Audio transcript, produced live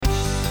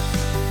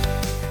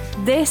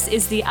This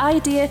is the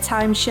Idea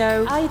Time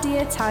Show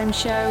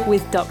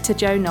with Dr.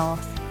 Joe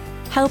North,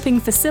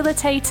 helping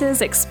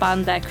facilitators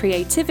expand their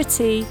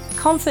creativity,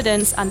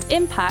 confidence and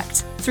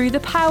impact through the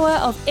power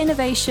of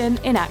innovation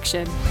in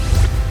action.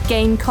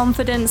 Gain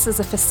confidence as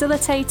a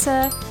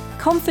facilitator,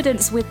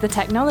 confidence with the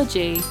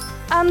technology,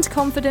 and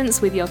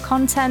confidence with your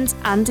content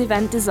and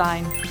event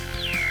design.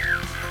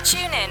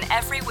 Tune in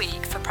every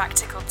week for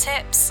practical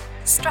tips,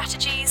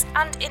 strategies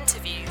and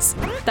interviews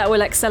that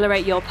will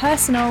accelerate your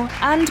personal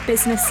and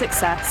business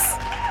success.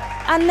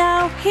 And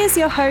now, here's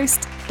your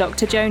host,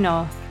 Dr. Joe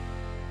North.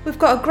 We've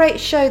got a great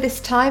show this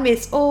time.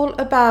 It's all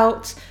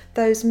about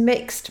those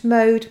mixed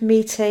mode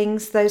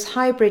meetings, those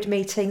hybrid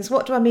meetings.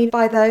 What do I mean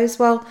by those?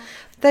 Well,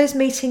 those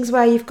meetings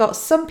where you've got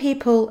some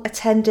people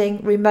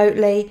attending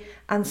remotely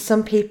and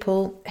some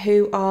people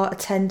who are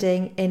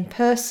attending in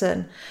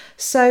person.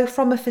 So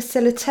from a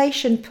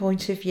facilitation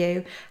point of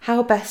view,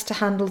 how best to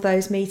handle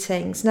those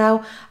meetings.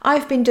 Now,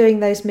 I've been doing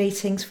those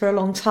meetings for a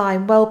long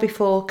time, well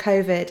before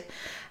COVID,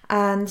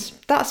 and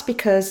that's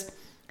because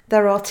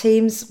there are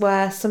teams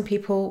where some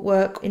people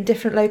work in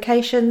different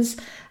locations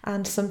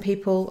and some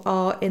people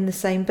are in the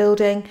same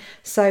building.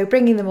 So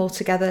bringing them all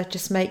together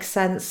just makes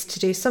sense to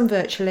do some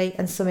virtually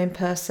and some in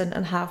person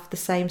and have the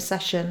same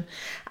session.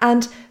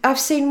 And I've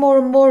seen more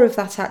and more of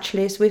that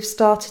actually as we've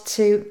started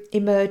to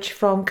emerge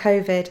from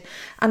COVID.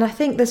 And I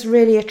think there's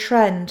really a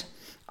trend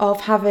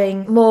of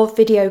having more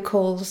video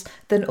calls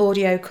than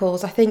audio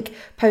calls. I think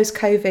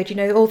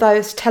post-COVID, all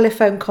those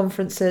telephone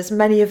conferences,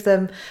 many of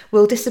them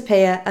will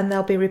disappear and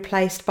they'll be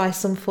replaced by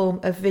some form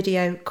of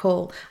video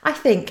call. I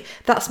think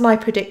that's my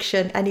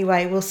prediction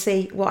anyway. We'll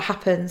see what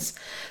happens.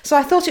 So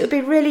I thought it would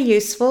be really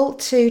useful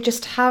to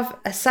just have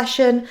a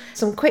session,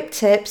 some quick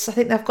tips. I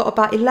think they've got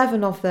about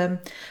 11 of them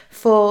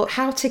for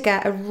how to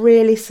get a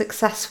really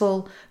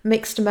successful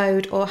mixed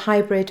mode or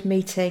hybrid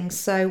meeting.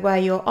 So where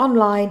you're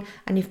online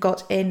and you've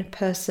got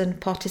in-person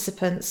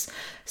participants.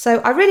 So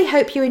I really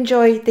hope you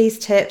enjoy these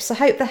tips. I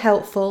hope they're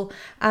helpful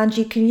and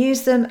you can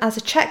use them as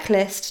a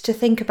checklist to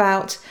think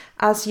about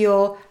as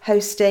you're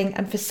hosting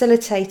and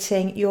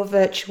facilitating your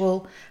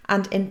virtual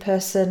and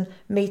in-person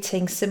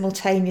meetings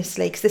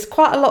simultaneously, because there's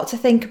quite a lot to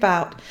think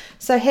about.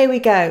 So here we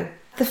go.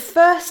 The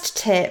first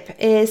tip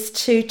is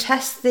to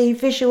test the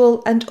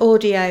visual and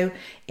audio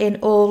in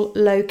all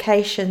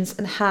locations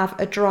and have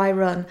a dry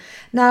run.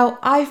 Now,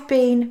 I've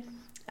been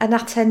an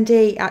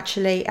attendee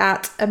actually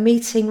at a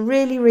meeting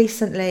really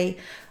recently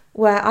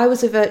where I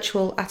was a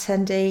virtual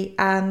attendee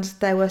and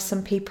there were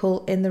some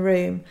people in the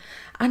room.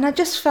 And I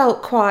just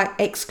felt quite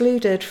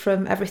excluded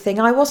from everything.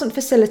 I wasn't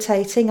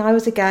facilitating, I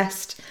was a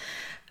guest.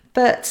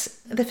 But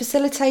the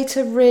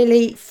facilitator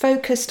really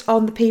focused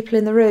on the people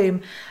in the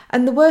room.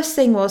 And the worst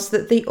thing was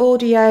that the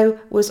audio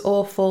was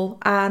awful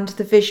and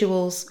the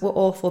visuals were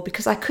awful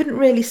because I couldn't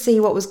really see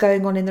what was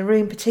going on in the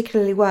room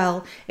particularly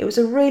well. It was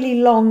a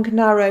really long,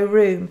 narrow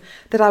room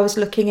that I was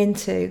looking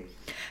into.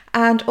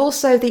 And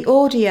also the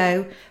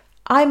audio,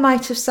 I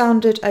might have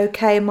sounded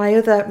okay, my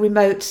other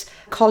remote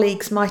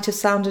colleagues might have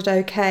sounded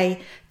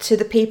okay to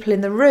the people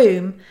in the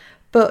room.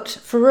 But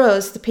for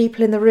us, the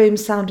people in the room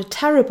sounded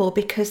terrible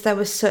because there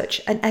was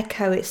such an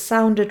echo. It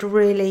sounded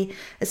really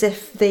as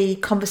if the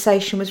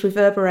conversation was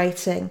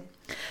reverberating.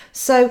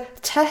 So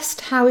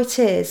test how it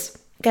is.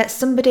 Get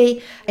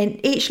somebody in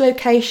each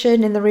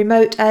location, in the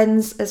remote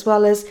ends, as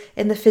well as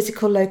in the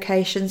physical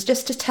locations,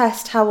 just to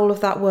test how all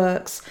of that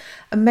works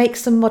and make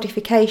some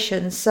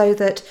modifications so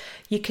that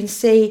you can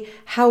see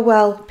how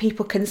well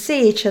people can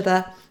see each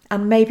other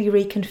and maybe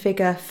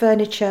reconfigure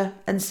furniture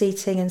and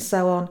seating and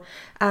so on.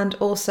 And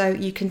also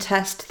you can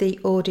test the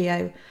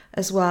audio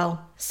as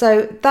well.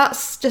 So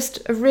that's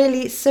just a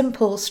really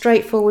simple,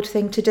 straightforward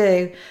thing to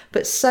do.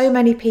 But so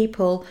many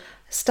people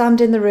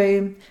stand in the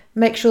room,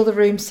 make sure the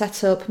room's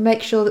set up,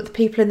 make sure that the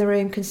people in the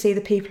room can see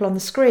the people on the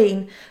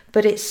screen.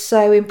 But it's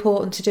so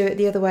important to do it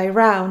the other way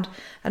around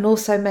and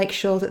also make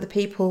sure that the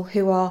people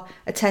who are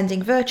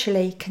attending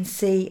virtually can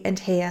see and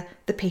hear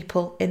the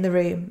people in the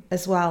room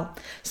as well.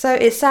 So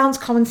it sounds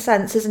common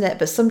sense, isn't it?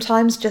 But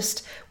sometimes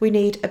just we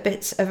need a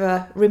bit of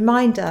a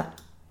reminder.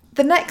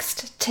 The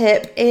next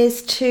tip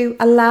is to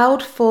allow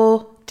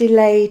for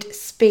delayed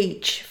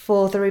speech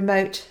for the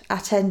remote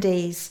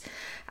attendees.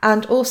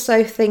 And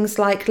also things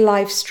like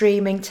live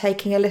streaming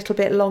taking a little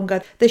bit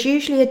longer. There's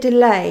usually a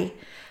delay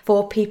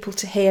for people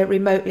to hear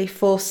remotely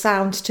for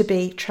sound to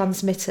be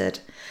transmitted.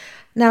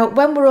 Now,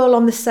 when we're all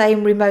on the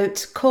same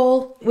remote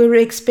call, we're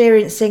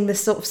experiencing the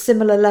sort of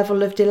similar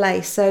level of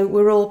delay. So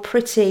we're all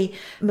pretty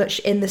much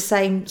in the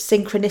same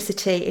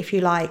synchronicity, if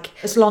you like,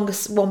 as long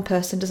as one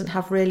person doesn't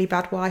have really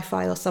bad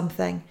Wi-Fi or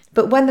something.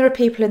 But when there are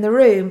people in the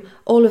room,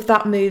 all of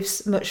that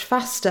moves much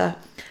faster.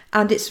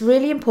 And it's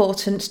really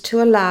important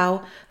to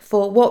allow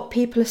for what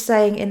people are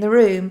saying in the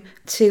room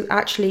to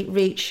actually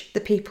reach the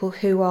people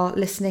who are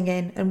listening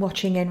in and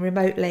watching in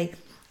remotely.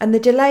 And the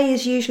delay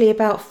is usually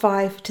about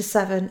 5 to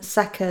 7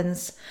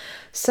 seconds.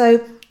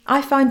 So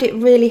I find it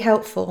really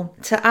helpful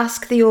to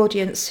ask the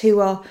audience who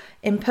are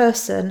in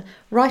person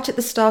right at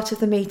the start of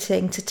the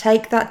meeting to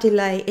take that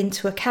delay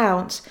into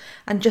account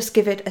and just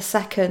give it a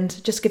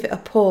second, just give it a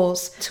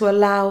pause to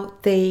allow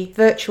the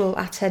virtual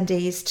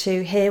attendees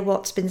to hear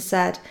what's been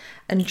said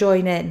and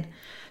join in.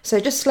 So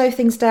just slow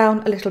things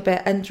down a little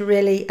bit and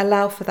really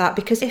allow for that,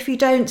 because if you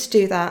don't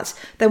do that,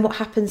 then what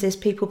happens is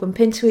people bump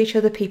into each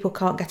other, people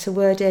can't get a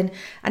word in,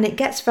 and it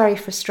gets very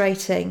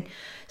frustrating.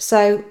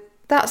 So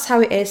that's how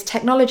it is.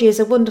 Technology is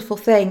a wonderful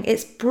thing.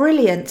 It's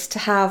brilliant to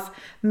have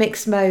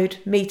mixed mode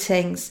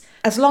meetings,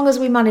 as long as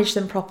we manage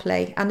them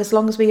properly and as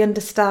long as we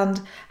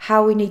understand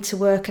how we need to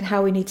work and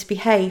how we need to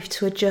behave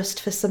to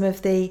adjust for some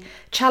of the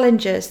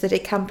challenges that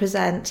it can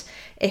present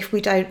if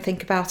we don't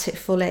think about it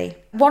fully.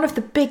 One of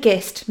the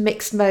biggest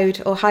mixed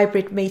mode or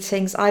hybrid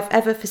meetings I've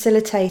ever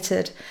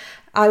facilitated,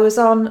 I was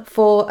on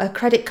for a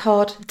credit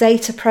card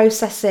data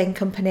processing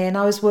company, and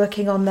I was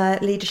working on their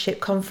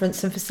leadership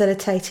conference and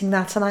facilitating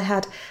that, and I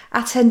had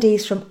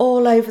attendees from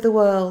all over the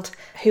world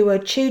who were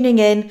tuning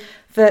in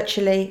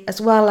virtually, as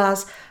well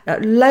as a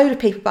load of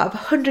people, about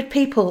 100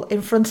 people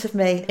in front of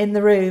me in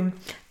the room,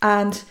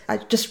 and I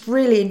just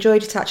really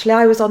enjoyed it. Actually,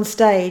 I was on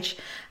stage,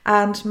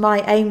 and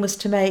my aim was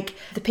to make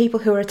the people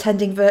who were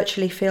attending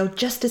virtually feel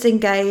just as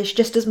engaged,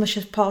 just as much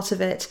as part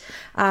of it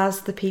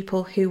as the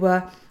people who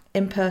were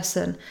in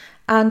person.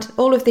 And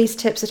all of these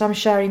tips that I'm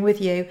sharing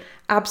with you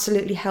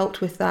absolutely helped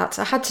with that.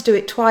 I had to do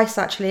it twice,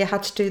 actually. I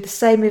had to do the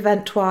same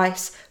event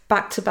twice,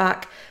 back to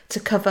back, to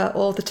cover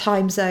all the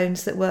time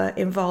zones that were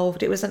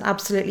involved. It was an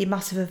absolutely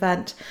massive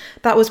event.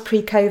 That was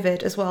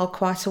pre-COVID as well,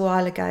 quite a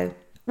while ago.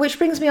 Which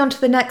brings me on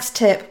to the next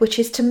tip, which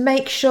is to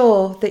make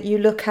sure that you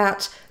look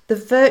at the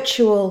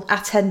virtual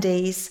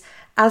attendees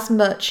as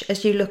much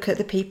as you look at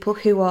the people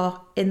who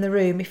are in the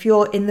room, if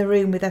you're in the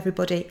room with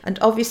everybody. And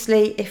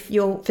obviously, if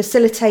you're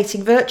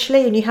facilitating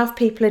virtually and you have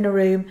people in a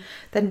room,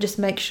 then just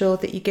make sure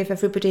that you give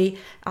everybody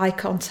eye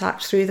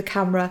contact through the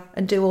camera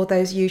and do all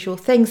those usual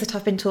things that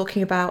I've been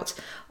talking about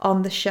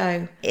on the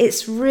show.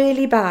 It's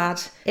really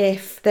bad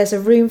if there's a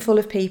room full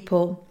of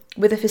people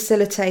with a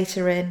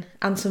facilitator in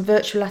and some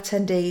virtual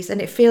attendees, and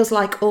it feels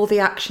like all the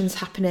action's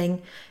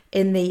happening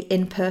in the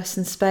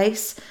in-person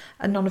space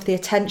and none of the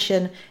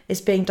attention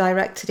is being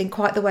directed in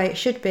quite the way it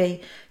should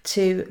be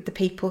to the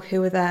people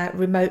who are there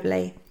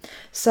remotely.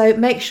 So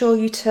make sure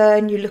you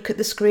turn, you look at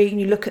the screen,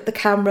 you look at the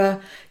camera,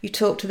 you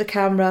talk to the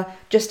camera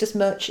just as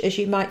much as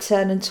you might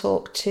turn and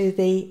talk to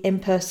the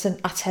in-person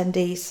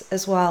attendees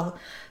as well.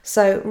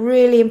 So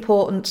really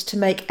important to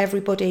make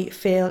everybody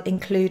feel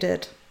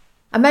included.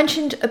 I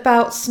mentioned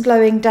about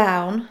slowing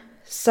down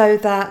so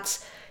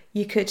that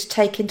you could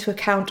take into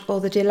account all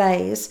the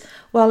delays.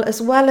 Well, as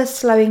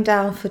slowing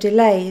down for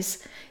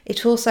delays,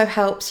 it also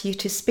helps you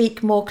to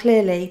speak more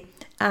clearly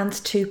and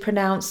to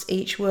pronounce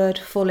each word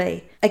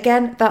fully.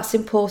 Again, that's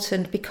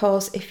important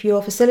because if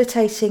you're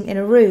facilitating in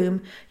a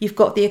room, you've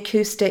got the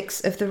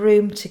acoustics of the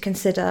room to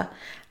consider,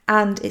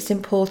 and it's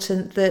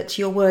important that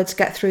your words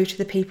get through to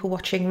the people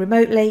watching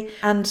remotely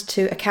and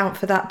to account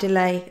for that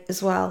delay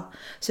as well.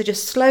 So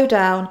just slow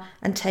down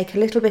and take a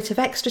little bit of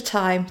extra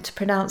time to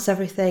pronounce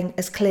everything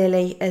as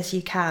clearly as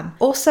you can.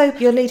 Also,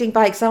 you're leading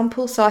by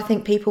example, so I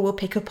think people will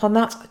pick up on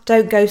that.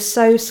 Don't go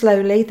so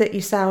slowly that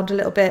you sound a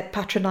little bit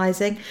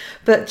patronising,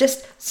 but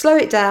just slow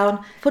it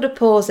down, put a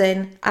pause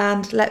in,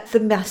 and let the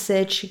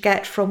message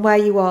get from where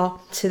you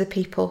are to the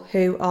people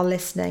who are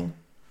listening.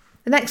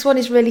 The next one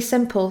is really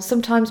simple.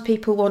 Sometimes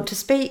people want to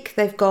speak,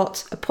 they've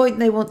got a point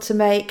they want to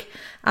make,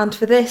 and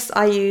for this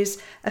I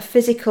use a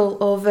physical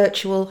or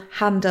virtual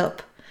hand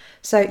up.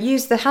 So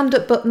use the hand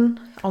up button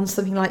on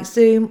something like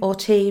Zoom or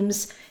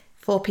Teams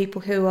for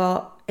people who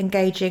are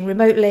engaging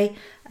remotely,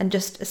 and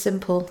just a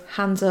simple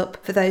hands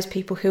up for those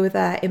people who are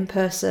there in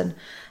person.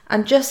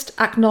 And just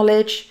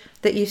acknowledge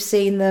that you've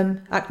seen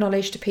them,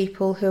 acknowledge to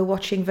people who are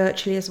watching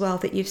virtually as well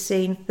that you've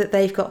seen that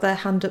they've got their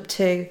hand up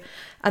too.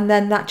 And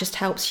then that just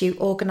helps you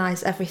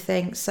organise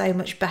everything so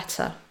much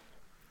better.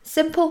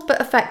 Simple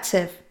but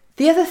effective.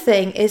 The other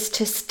thing is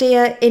to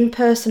steer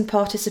in-person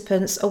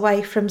participants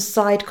away from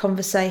side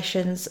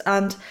conversations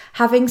and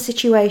having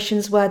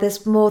situations where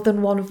there's more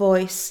than one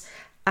voice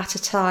at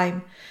a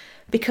time.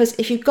 Because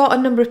if you've got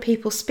a number of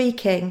people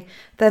speaking,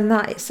 then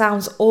it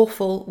sounds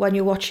awful when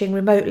you're watching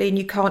remotely and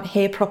you can't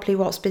hear properly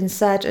what's been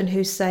said and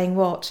who's saying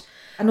what.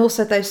 And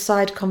also those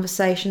side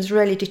conversations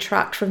really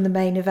detract from the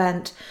main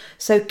event.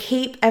 So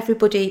keep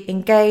everybody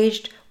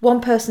engaged,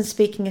 one person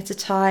speaking at a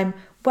time,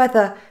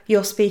 whether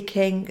you're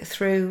speaking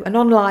through an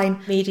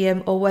online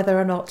medium or whether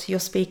or not you're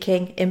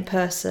speaking in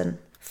person.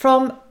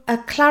 From a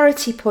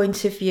clarity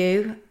point of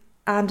view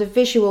and a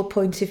visual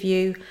point of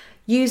view,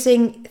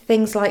 using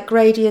things like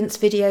gradients,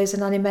 videos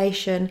and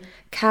animation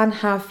can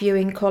have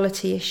viewing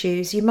quality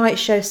issues. You might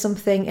show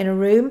something in a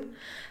room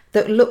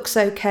that looks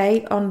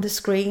okay on the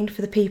screen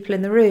for the people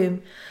in the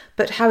room,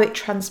 but how it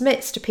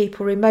transmits to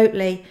people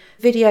remotely,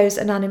 videos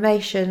and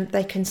animation,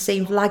 they can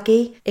seem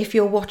laggy if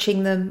you're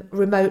watching them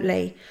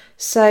remotely.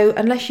 So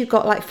unless you've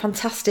got like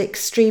fantastic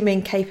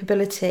streaming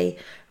capability,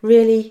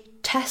 really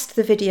test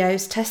the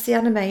videos, test the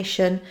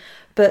animation,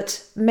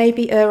 but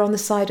maybe err on the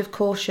side of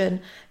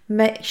caution.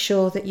 make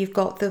sure that you've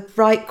got the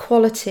right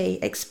quality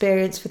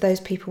experience for those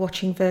people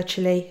watching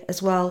virtually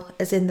as well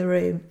as in the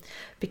room,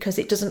 because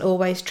it doesn't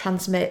always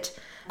transmit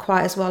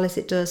quite as well as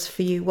it does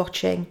for you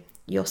watching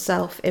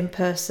yourself in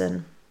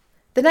person.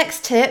 The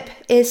next tip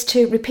is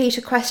to repeat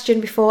a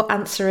question before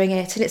answering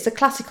it, and it's a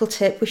classical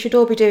tip. We should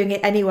all be doing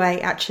it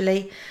anyway,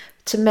 actually,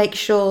 to make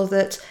sure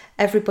that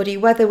everybody,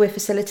 whether we're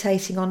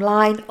facilitating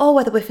online or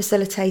whether we're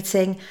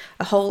facilitating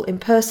a whole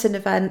in-person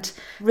event,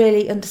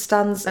 really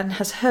understands and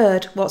has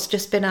heard what's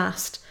just been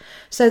asked.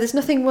 So there's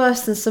nothing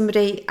worse than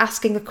somebody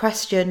asking a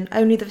question,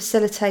 only the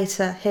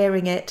facilitator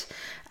hearing it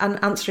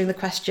and answering the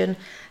question,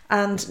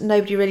 and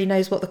nobody really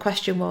knows what the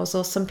question was,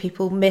 or some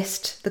people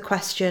missed the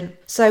question.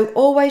 So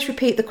always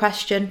repeat the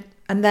question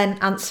and then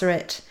answer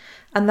it.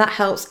 And that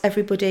helps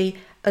everybody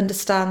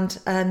understand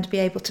and be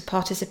able to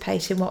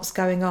participate in what's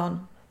going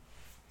on.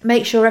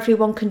 Make sure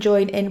everyone can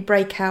join in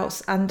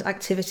breakouts and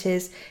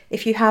activities.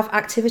 If you have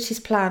activities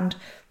planned,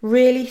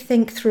 really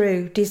think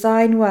through,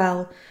 design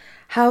well.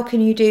 How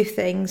can you do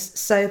things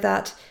so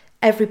that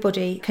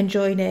everybody can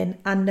join in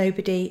and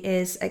nobody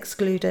is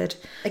excluded?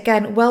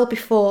 Again, well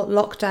before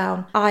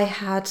lockdown, I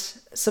had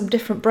some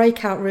different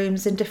breakout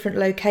rooms in different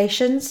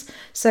locations.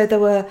 So there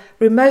were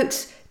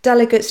remote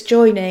delegates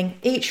joining.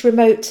 Each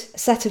remote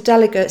set of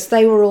delegates,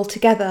 they were all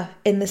together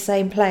in the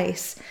same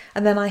place.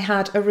 And then I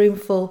had a room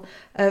full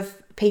of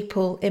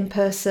people in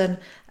person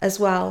as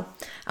well.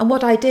 And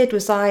what I did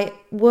was I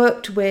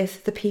worked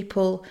with the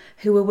people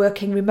who were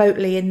working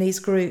remotely in these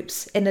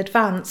groups in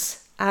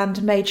advance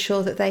and made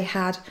sure that they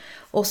had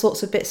all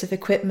sorts of bits of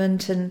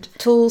equipment and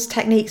tools,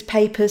 techniques,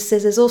 papers,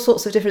 scissors, all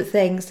sorts of different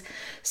things,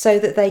 so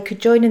that they could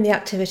join in the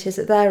activities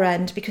at their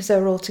end because they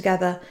were all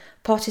together,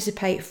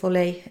 participate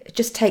fully. It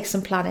just takes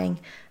some planning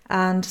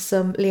and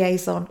some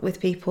liaison with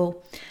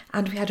people.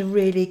 And we had a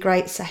really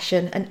great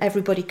session and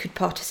everybody could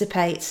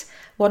participate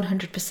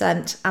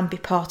 100% and be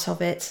part of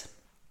it.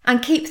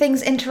 And keep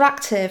things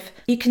interactive.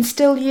 You can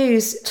still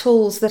use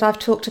tools that I've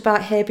talked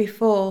about here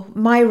before.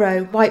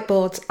 Miro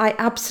whiteboards. I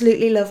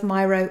absolutely love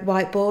Miro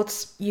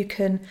whiteboards. You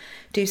can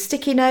do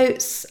sticky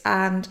notes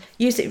and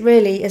use it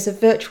really as a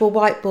virtual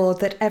whiteboard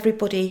that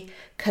everybody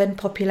can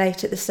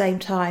populate at the same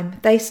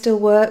time. They still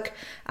work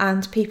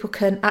and people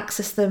can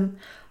access them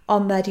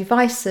on their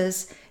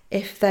devices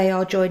if they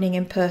are joining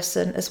in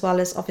person, as well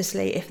as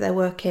obviously if they're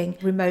working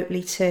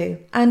remotely too.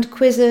 And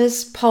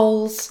quizzes,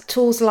 polls,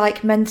 tools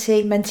like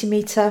Menti,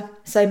 Mentimeter.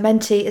 So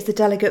Menti is the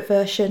delegate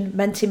version,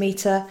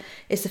 Mentimeter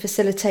is the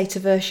facilitator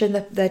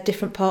version. They're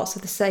different parts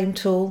of the same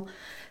tool.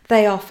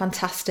 They are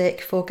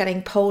fantastic for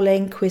getting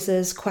polling,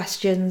 quizzes,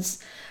 questions,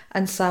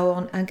 and so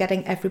on, and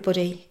getting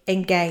everybody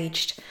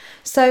engaged.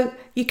 So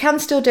you can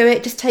still do it,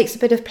 it just takes a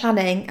bit of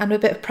planning and a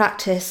bit of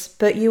practice,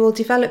 but you will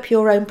develop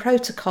your own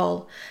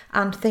protocol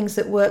and things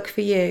that work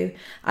for you.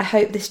 I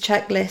hope this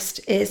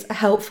checklist is a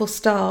helpful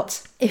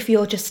start if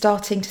you're just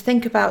starting to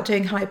think about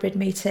doing hybrid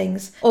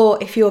meetings,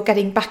 or if you're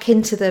getting back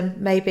into them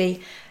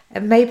maybe.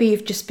 Maybe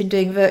you've just been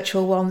doing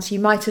virtual ones, you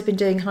might have been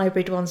doing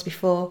hybrid ones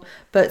before,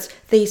 but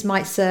these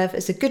might serve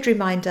as a good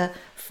reminder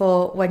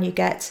for when you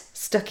get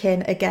stuck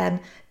in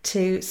again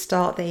to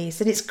start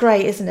these. And it's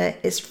great, isn't it?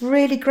 It's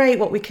really great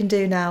what we can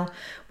do now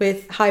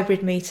with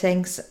hybrid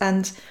meetings,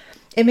 and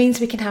it means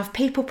we can have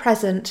people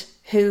present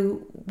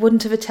who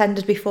wouldn't have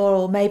attended before,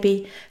 or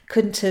maybe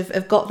couldn't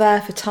have got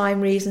there for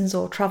time reasons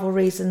or travel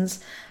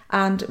reasons,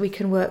 and we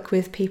can work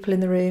with people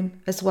in the room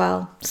as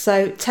well.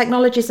 So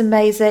technology is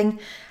amazing,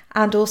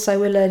 and also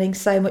we're learning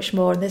so much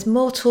more, and there's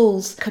more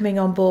tools coming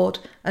on board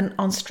and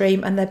on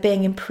stream, and they're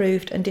being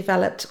improved and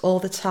developed all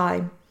the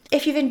time.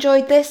 If you've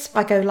enjoyed this,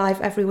 I go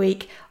live every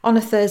week on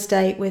a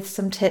Thursday with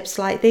some tips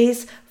like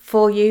these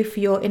for you, for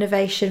your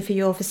innovation, for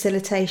your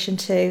facilitation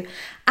too.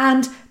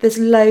 And there's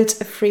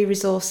loads of free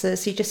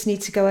resources. You just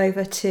need to go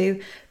over to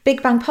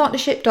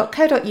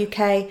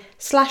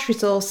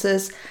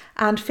bigbangpartnership.co.uk/resources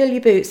and fill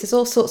your boots. There's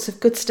all sorts of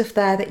good stuff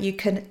there that you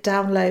can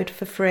download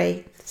for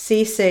free. See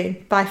you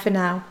soon. Bye for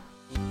now.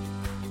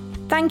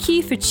 Thank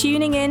you for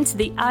tuning in to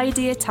the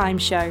Idea Time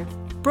Show,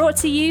 brought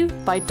to you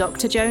by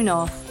Dr. Jo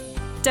North.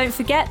 Don't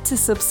forget to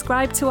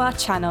subscribe to our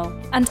channel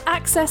and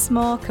access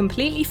more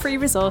completely free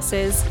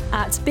resources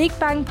at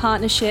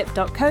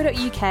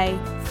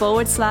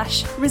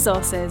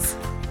bigbangpartnership.co.uk/resources.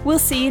 We'll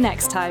see you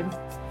next time.